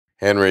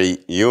Henry,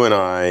 you and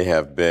I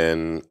have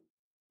been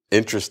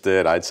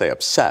interested, I'd say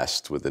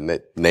obsessed with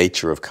the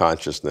nature of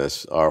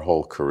consciousness our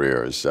whole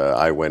careers.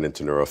 I went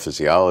into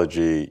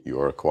neurophysiology,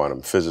 you're a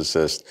quantum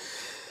physicist.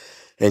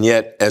 And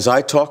yet, as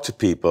I talk to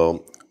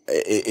people,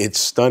 it's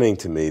stunning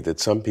to me that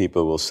some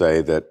people will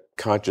say that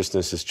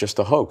consciousness is just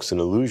a hoax, an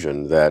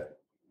illusion, that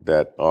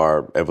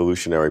our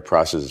evolutionary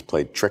processes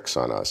played tricks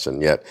on us.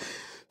 And yet,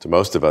 to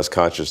most of us,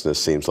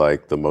 consciousness seems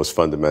like the most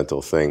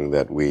fundamental thing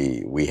that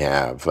we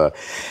have.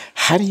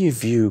 How do you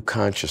view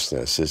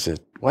consciousness?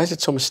 Why is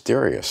it so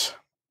mysterious?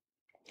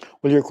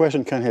 Well, your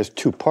question kind of has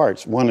two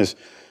parts. One is,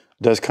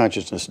 does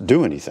consciousness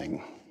do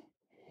anything?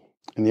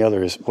 And the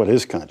other is, what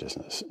is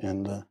consciousness?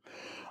 And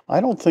I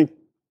don't think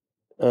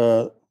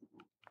that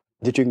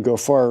you can go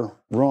far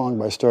wrong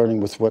by starting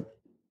with what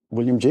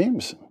William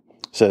James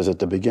says at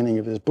the beginning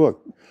of his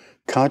book.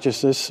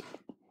 Consciousness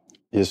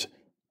is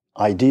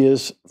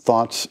ideas,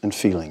 thoughts, and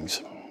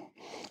feelings.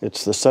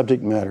 It's the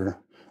subject matter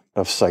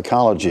of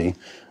psychology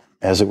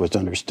as it was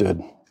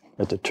understood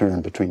at the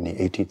turn between the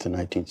 18th and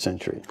 19th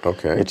century.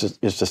 Okay.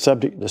 It's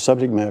the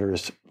subject matter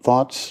is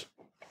thoughts,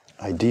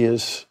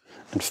 ideas,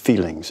 and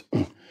feelings.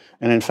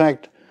 And in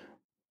fact,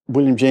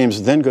 William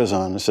James then goes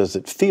on and says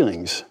that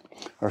feelings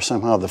are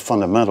somehow the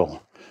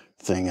fundamental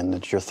thing, and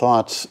that your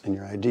thoughts and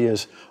your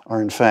ideas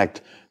are in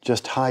fact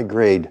just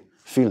high-grade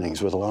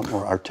feelings with a lot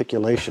more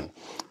articulation,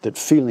 that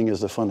feeling is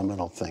the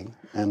fundamental thing.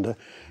 And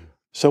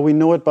so we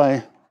know it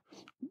by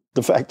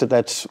the fact that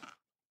that's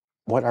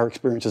what our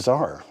experiences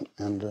are.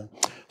 And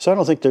so I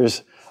don't think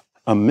there's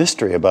a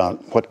mystery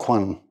about what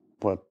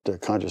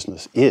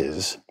consciousness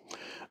is.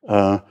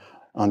 On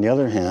the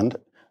other hand,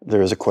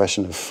 there is a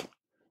question of,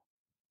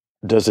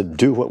 does it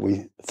do what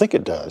we think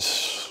it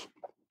does?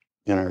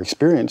 In our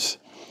experience,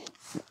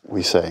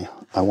 we say,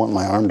 I want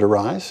my arm to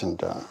rise, and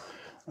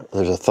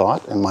there's a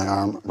thought, and my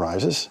arm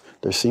rises.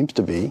 There seems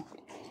to be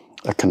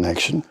a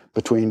connection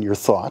between your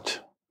thought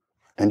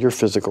and your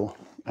physical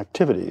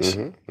activities.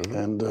 Mm-hmm, mm-hmm.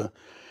 And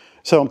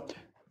so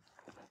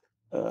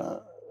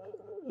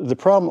the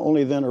problem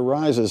only then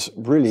arises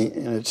really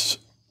in its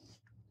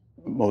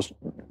most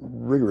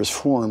rigorous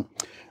form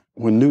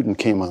when Newton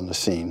came on the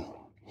scene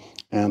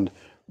and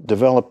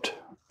developed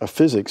a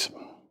physics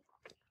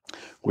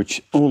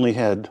which only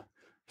had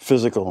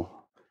physical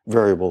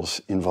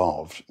variables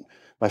involved.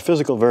 By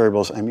physical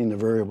variables, I mean the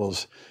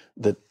variables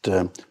that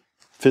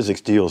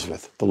physics deals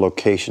with, the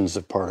locations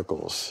of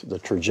particles, the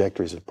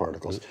trajectories of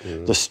particles,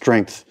 mm-hmm. the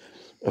strength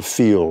of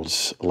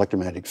fields,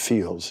 electromagnetic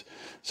fields.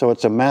 So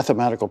it's the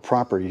mathematical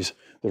properties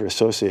that are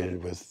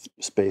associated with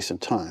space and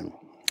time.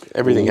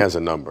 Everything has a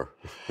number.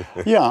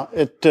 Yeah,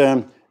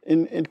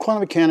 in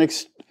quantum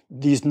mechanics,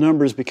 these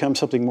numbers become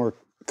something more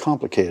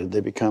complicated.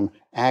 They become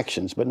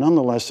actions, but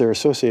nonetheless they're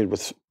associated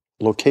with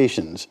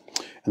locations,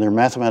 and they're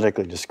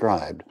mathematically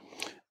described.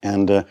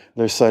 And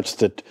they're such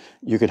that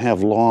you can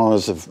have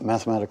laws of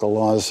mathematical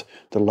laws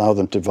that allow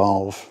them to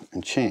evolve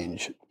and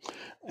change.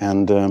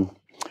 And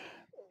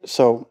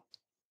so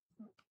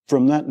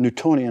from that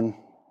Newtonian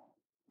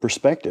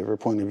perspective or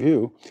point of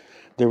view,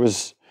 there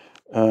was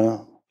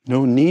no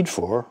need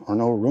for or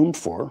no room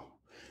for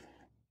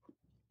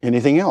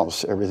anything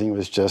else. Everything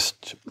was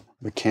just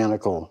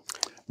mechanical,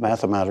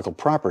 mathematical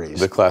properties.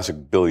 The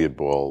classic billiard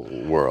ball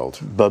world.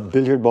 The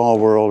billiard ball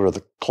world, or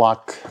the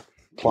clock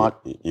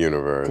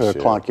universe,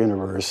 clock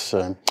universe,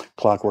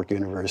 clockwork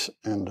universe,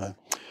 and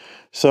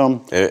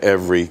so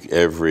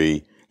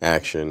every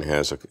action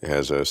has an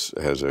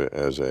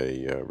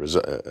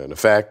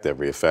effect.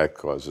 Every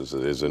effect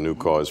is a new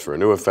cause for a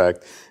new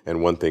effect,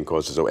 and one thing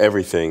causes. So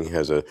everything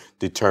has a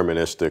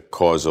deterministic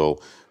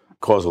causal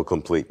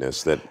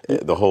completeness, that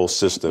the whole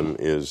system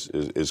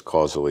is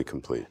causally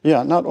complete.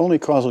 Yeah, not only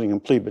causally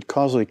complete, but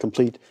causally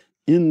complete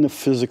in the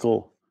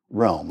physical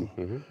realm.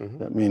 Mm-hmm, mm-hmm.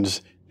 That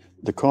means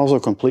the causal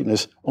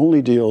completeness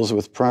only deals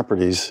with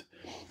properties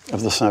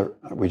of the sort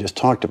we just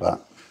talked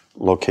about,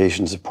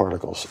 locations of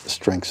particles,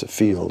 strengths of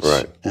fields.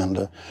 Right.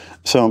 And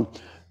so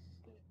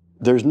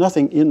there's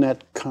nothing in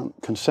that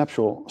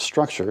conceptual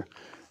structure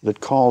that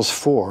calls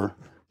for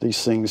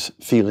these things,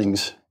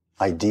 feelings,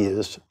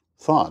 ideas,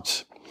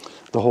 thoughts.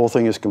 The whole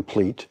thing is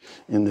complete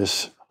in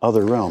this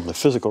other realm, the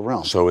physical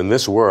realm. So in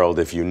this world,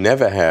 if you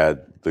never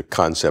had the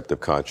concept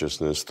of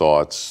consciousness,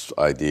 thoughts,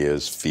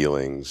 ideas,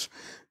 feelings,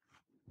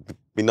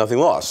 be nothing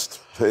lost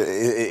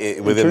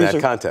within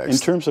that context. In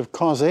terms of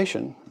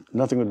causation,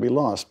 nothing would be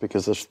lost,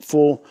 because this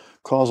full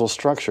causal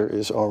structure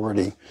is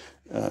already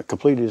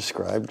completely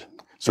described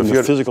in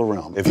the physical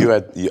realm. If you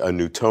had a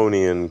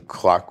Newtonian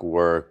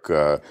clockwork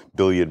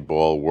billiard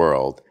ball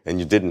world and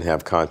you didn't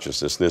have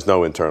consciousness, there's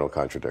no internal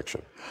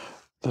contradiction.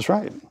 That's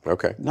right.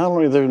 Okay. Not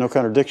only there's no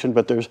contradiction,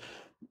 but there's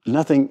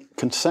nothing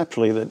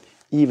conceptually that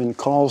even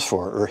calls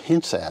for or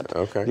hints at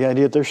the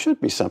idea that there should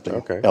be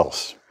something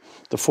else.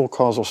 The full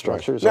causal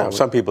structure is now,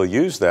 some people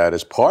use that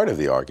as part of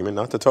the argument,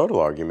 not the total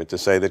argument, to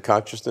say that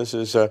consciousness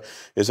is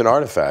an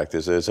artifact,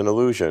 is an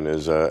illusion,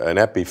 is an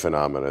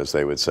epiphenomena, as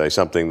they would say,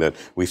 something that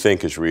we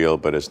think is real,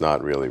 but it's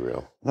not really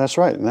real. That's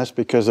right, and that's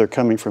because they're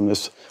coming from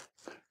this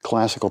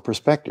classical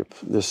perspective,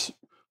 this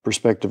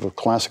perspective of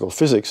classical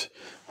physics,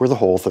 where the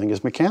whole thing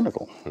is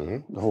mechanical.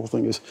 The whole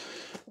thing is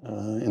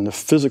in the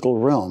physical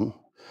realm.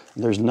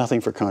 There's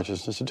nothing for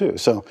consciousness to do.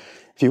 So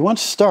if you want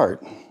to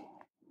start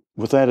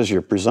with that as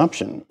your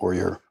presumption or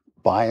your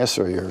bias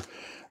or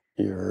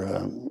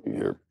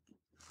your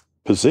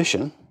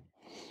position,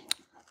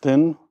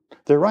 then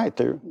they're right.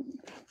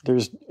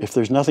 If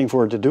there's nothing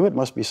for it to do, it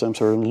must be some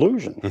sort of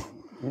illusion.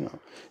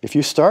 If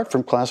you start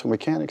from classical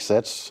mechanics,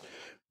 that's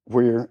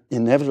where you're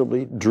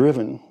inevitably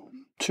driven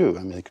to.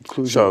 I mean, the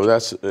conclusion. So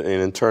that's an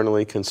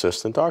internally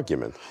consistent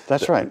argument.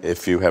 That's right.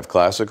 If you have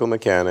classical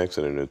mechanics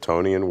in a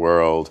Newtonian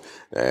world,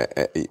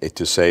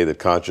 to say that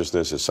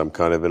consciousness is some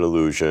kind of an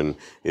illusion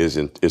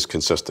is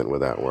consistent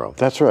with that world.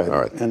 That's right.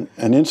 All right. And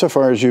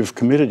insofar as you've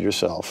committed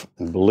yourself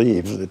and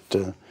believe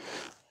that,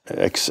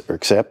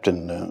 accept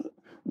and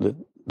that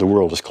the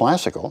world is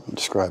classical,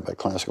 described by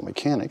classical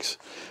mechanics,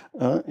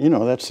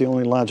 that's the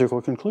only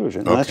logical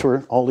conclusion. And that's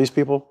where all these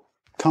people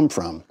come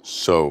from.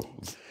 So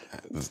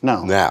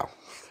now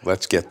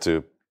let's get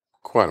to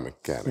quantum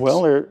mechanics.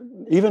 Well,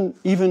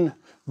 even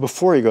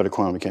before you go to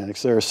quantum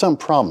mechanics, there are some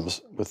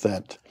problems with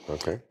that.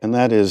 Okay. And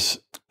that is,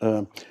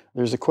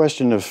 there's a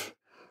question of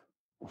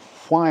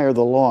why are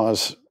the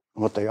laws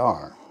what they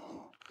are?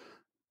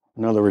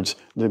 In other words,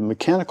 the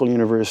mechanical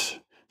universe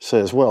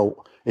says,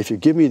 well, if you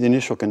give me the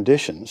initial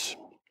conditions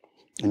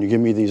and you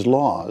give me these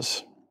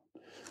laws,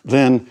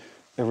 then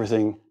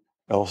everything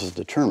else is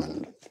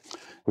determined,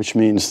 which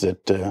means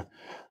that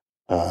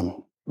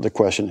the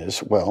question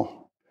is,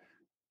 well,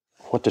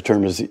 what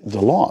determines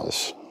the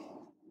laws?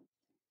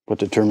 What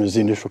determines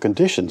the initial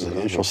conditions, the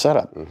initial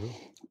setup?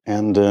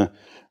 And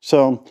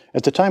so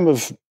at the time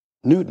of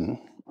Newton,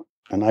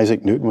 and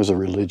Isaac Newton was a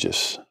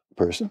religious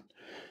person,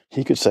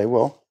 he could say,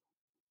 well,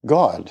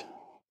 God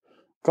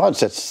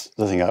sets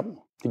the thing up.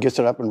 He gets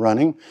it up and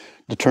running,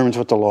 determines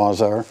what the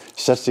laws are,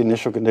 sets the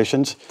initial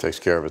conditions. Takes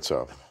care of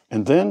itself.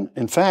 And then,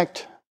 in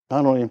fact,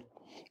 not only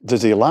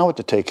does he allow it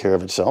to take care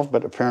of itself,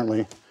 but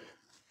apparently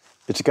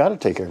it's got to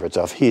take care of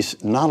itself.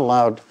 He's not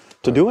allowed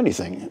to do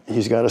anything.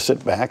 He's got to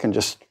sit back and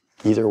just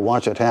either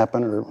watch it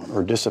happen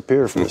or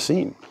disappear from the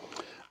scene.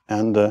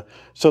 And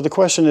so the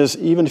question is,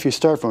 even if you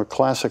start from a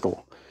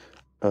classical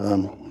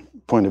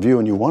point of view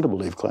and you want to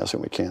believe classical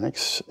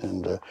mechanics,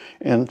 and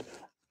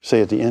say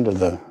at the end of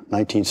the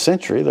 19th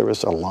century, there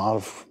was a lot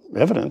of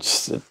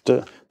evidence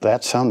that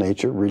that's how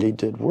nature really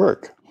did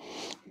work.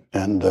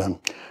 And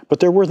but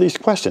there were these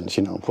questions,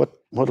 what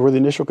were the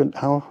initial,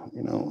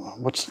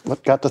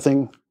 what got the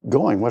thing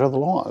going? What are the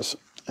laws?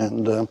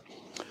 And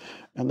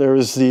there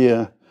is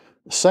the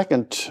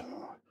second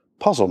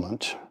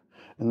puzzlement,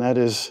 and that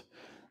is,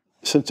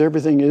 since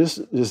everything is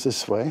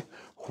this way,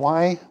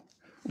 why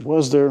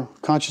was there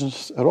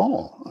consciousness at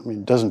all? I mean,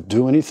 it doesn't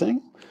do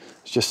anything.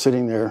 It's just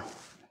sitting there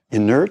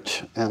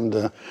inert and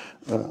a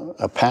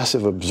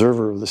passive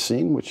observer of the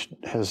scene, which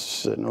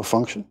has no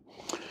function.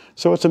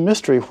 So it's a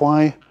mystery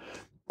why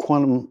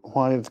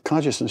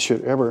consciousness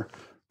should ever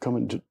come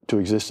into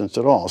existence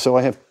at all. So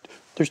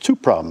there's two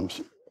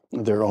problems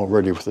there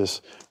already with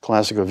this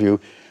classical view,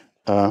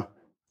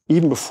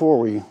 even before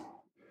we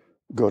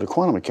go to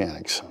quantum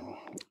mechanics.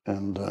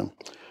 And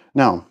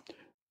now,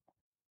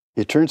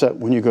 it turns out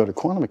when you go to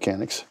quantum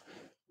mechanics,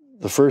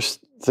 the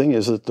first thing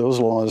is that those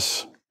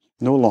laws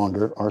no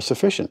longer are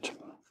sufficient.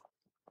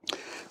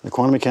 The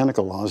quantum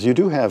mechanical laws,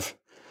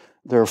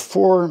 there are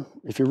four,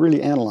 if you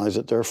really analyze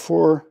it, there are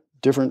four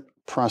different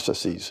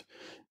processes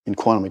in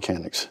quantum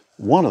mechanics.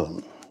 One of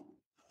them,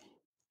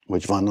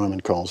 which von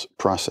Neumann calls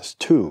process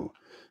 2,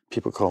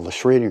 people call the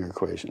Schrödinger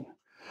equation.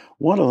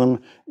 One of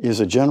them is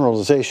a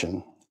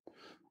generalization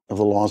of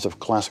the laws of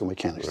classical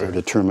mechanics. Right.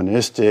 They're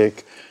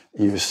deterministic.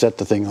 You set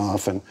the thing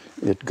off and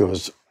it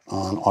goes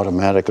on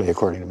automatically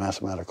according to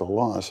mathematical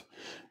laws.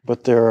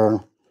 But there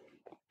are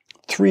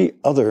three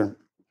other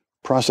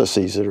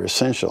processes that are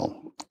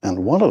essential,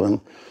 and one of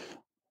them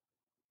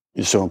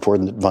is so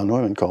important that von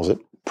Neumann calls it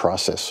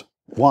process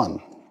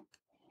 1.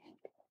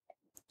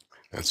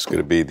 That's going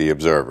to be the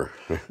observer.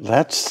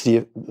 That's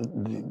the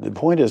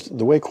point is,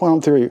 the way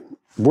quantum theory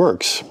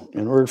works,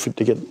 in order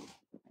to get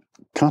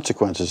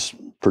consequences,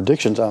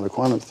 predictions out of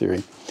quantum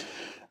theory,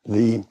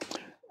 it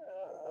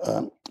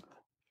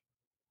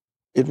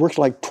works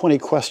like 20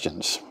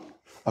 questions.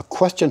 A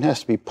question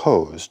has to be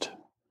posed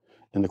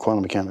in the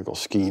quantum mechanical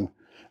scheme,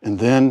 and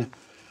then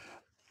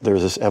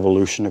there's this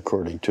evolution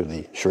according to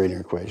the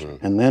Schrödinger equation,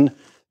 and then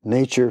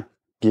nature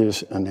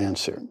gives an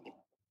answer.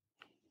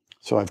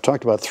 So I've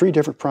talked about three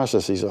different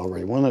processes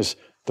already. One is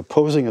the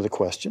posing of the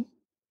question.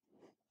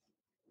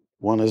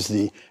 One is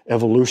the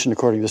evolution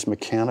according to this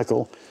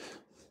mechanical,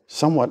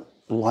 somewhat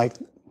like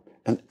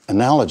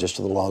analogous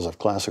to the laws of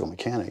classical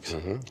mechanics.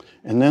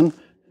 And then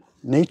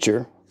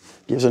nature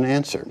gives an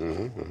answer.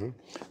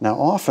 Now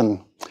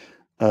often,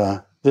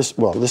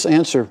 this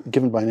answer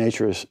given by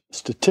nature is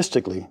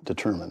statistically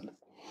determined.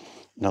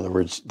 In other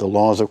words, the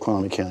laws of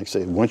quantum mechanics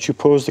say once you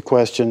pose the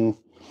question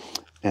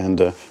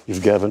and you're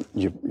given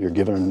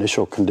an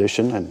initial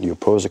condition and you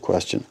pose a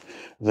question,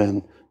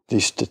 then the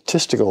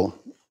statistical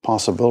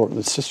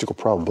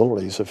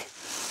probabilities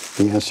of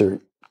the answer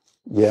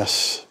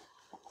yes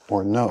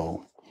or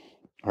no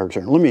are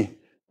returned. Let me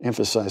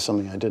emphasize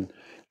something I did.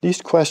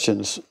 These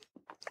questions,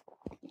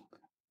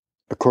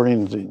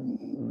 according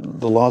to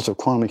the laws of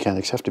quantum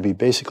mechanics, have to be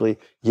basically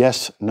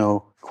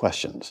yes-no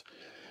questions.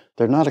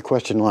 They're not a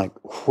question like,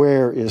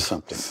 where is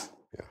something?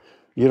 Yeah.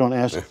 You don't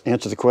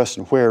answer the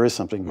question, where is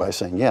something, by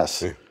saying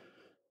yes. Yeah.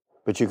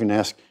 But you can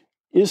ask,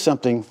 is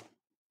something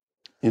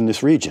in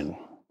this region?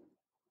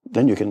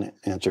 Then you can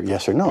answer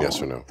yes or no.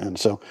 Yes or no. And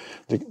so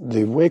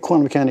the way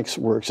quantum mechanics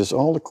works is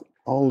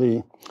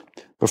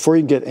before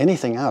you get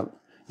anything out,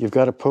 you've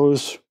got to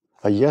pose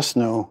a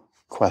yes-no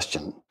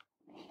question.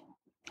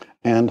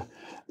 And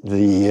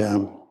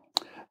the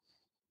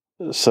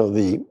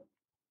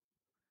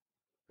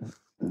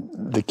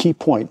key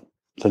point,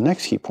 the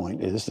next key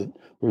point is that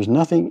there's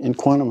nothing in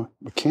quantum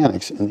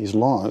mechanics in these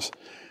laws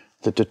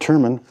that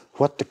determine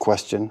what the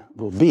question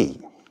will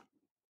be.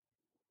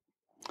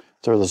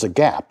 So there's a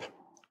gap.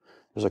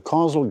 There's a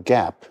causal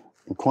gap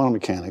in quantum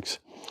mechanics,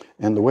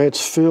 and the way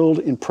it's filled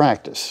in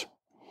practice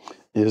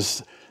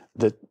is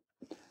that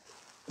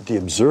the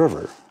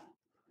observer,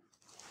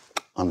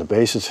 on the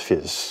basis of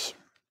his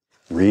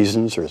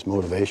reasons or his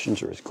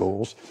motivations or his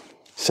goals,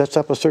 sets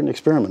up a certain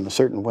experiment in a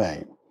certain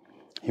way.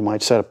 He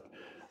might set up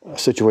a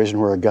situation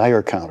where a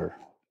Geiger counter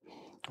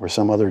or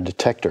some other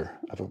detector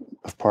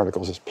of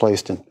particles is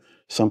placed in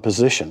some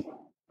position.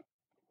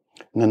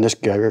 And then this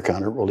Geiger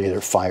counter will either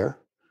fire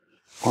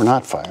or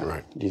not fire,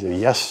 right. Either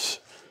yes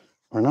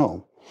or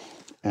no.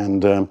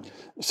 And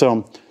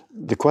so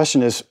the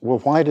question is, well,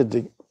 why did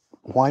the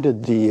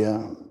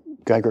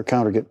Geiger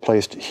counter get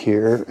placed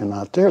here and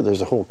not there?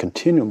 There's a whole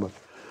continuum of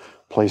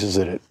places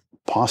that it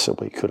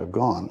possibly could have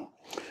gone.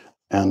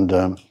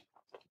 And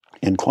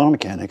in quantum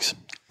mechanics,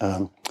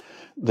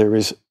 there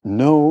is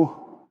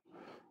no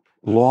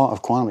law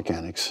of quantum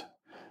mechanics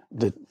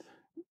that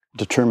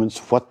determines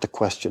what the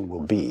question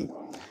will be.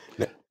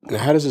 Now,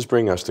 how does this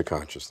bring us to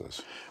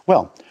consciousness?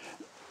 Well,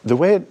 the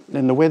way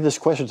this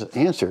question is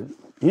answered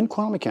in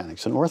quantum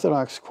mechanics, in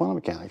orthodox quantum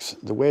mechanics,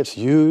 the way it's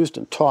used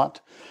and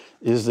taught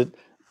is that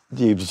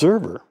the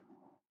observer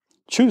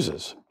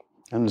chooses.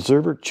 And the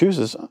observer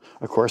chooses,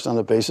 of course, on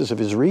the basis of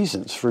his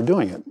reasons for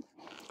doing it.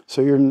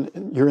 So you're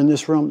in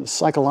this realm, the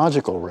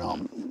psychological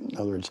realm. In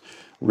other words,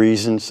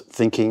 reasons,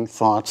 thinking,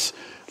 thoughts.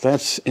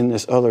 That's in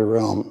this other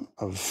realm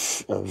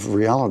of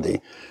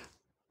reality.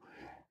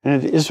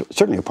 And it is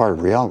certainly a part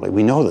of reality.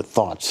 We know that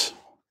thoughts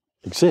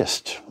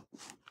exist.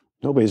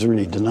 Nobody's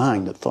really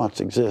denying that thoughts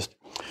exist.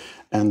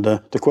 And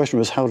the question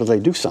was, how do they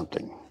do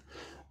something?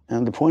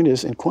 And the point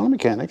is, in quantum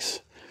mechanics,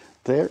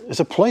 there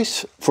is a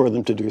place for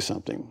them to do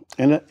something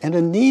and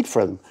a need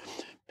for them,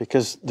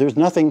 because there's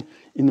nothing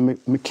in the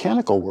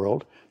mechanical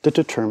world that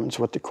determines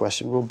what the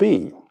question will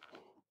be.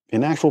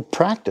 In actual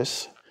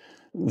practice,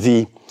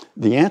 the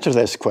answer to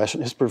this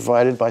question is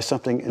provided by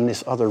something in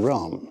this other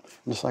realm,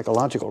 in the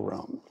psychological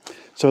realm.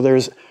 So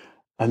there's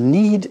a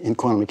need in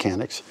quantum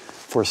mechanics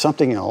for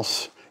something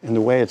else, and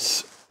the way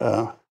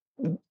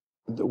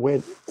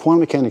quantum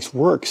mechanics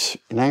works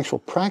in actual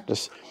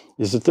practice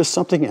is that this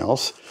something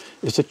else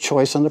is a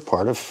choice on the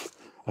part of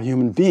a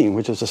human being,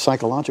 which is a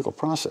psychological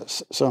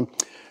process. So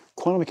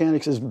quantum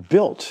mechanics is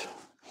built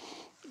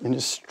in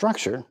its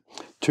structure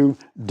to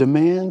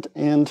demand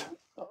and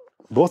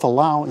both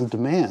allow and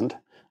demand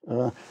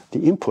the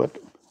input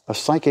of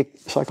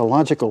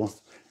psychological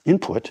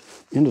input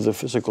into the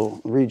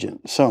physical region.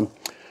 So,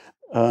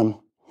 I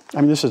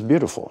mean, this is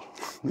beautiful.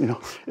 You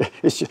know,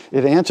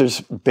 it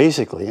answers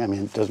basically. I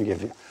mean, it doesn't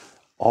give you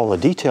all the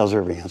details of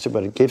every answer,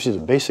 but it gives you the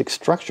basic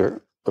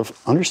structure of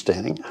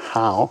understanding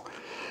how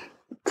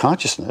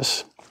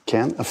consciousness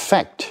can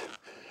affect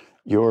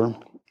your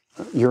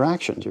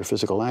actions, your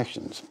physical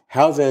actions.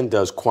 How then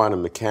does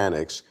quantum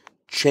mechanics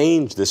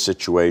change the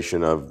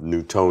situation of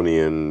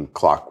Newtonian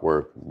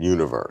clockwork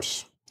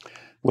universe?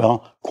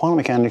 Well, quantum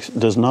mechanics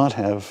does not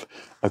have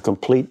a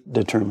complete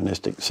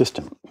deterministic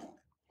system.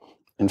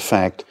 In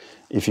fact,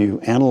 if you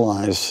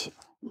analyze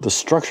the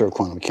structure of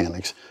quantum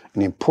mechanics,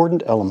 an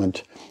important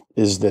element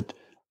is that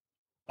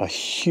a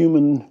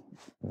human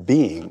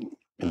being,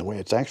 in the way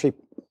it's actually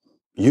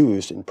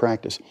used in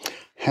practice,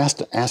 has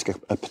to ask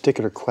a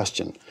particular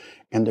question.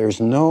 And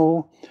there's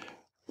no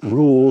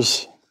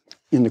rules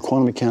in the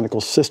quantum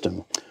mechanical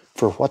system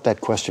for what that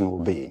question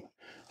will be.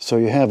 So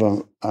you have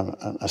an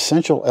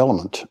essential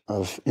element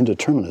of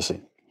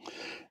indeterminacy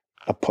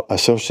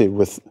associated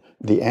with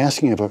the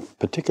asking of a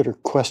particular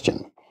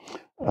question.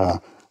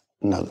 Now,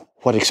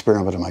 what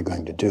experiment am I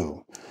going to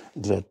do?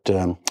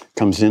 That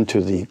comes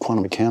into the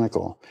quantum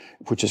mechanical,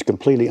 which is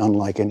completely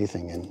unlike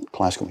anything in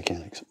classical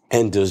mechanics.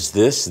 And does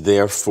this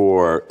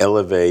therefore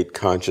elevate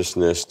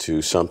consciousness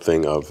to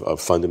something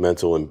of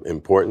fundamental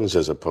importance,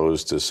 as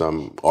opposed to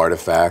some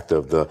artifact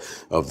of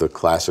the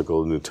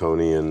classical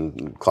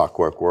Newtonian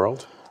clockwork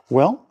world?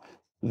 Well,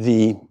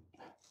 in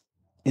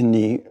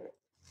the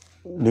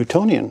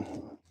Newtonian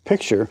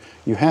picture,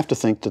 you have to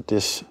think that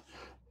this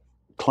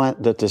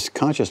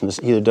consciousness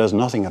either does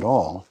nothing at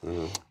all.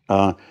 Mm-hmm.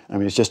 I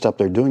mean, it's just up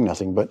there doing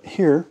nothing. But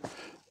here,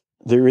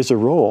 there is a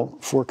role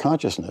for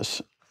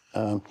consciousness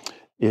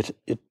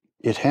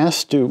it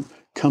has to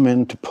come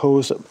in to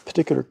pose a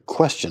particular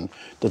question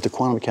that the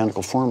quantum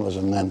mechanical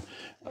formalism then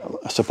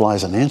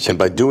supplies an answer. And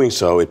by doing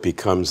so, it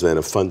becomes then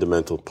a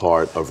fundamental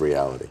part of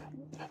reality.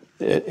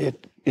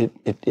 It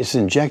is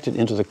injected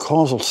into the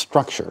causal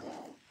structure.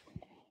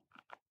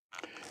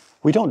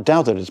 We don't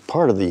doubt that it's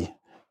part of the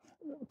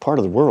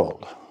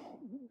world.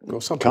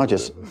 Well, some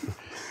conscious,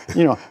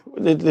 you know,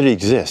 that it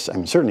exists. I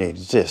mean, certainly it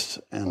exists,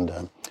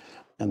 and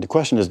the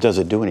question is, does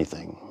it do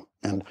anything?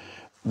 And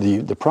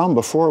the problem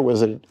before was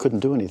that it couldn't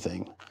do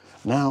anything.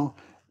 Now,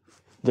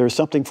 there's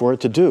something for it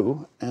to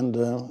do, and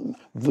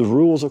the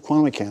rules of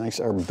quantum mechanics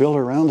are built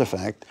around the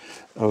fact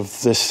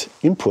of this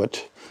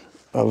input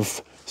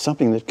of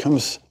something that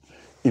comes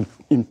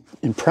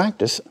in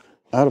practice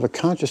out of a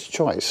conscious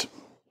choice.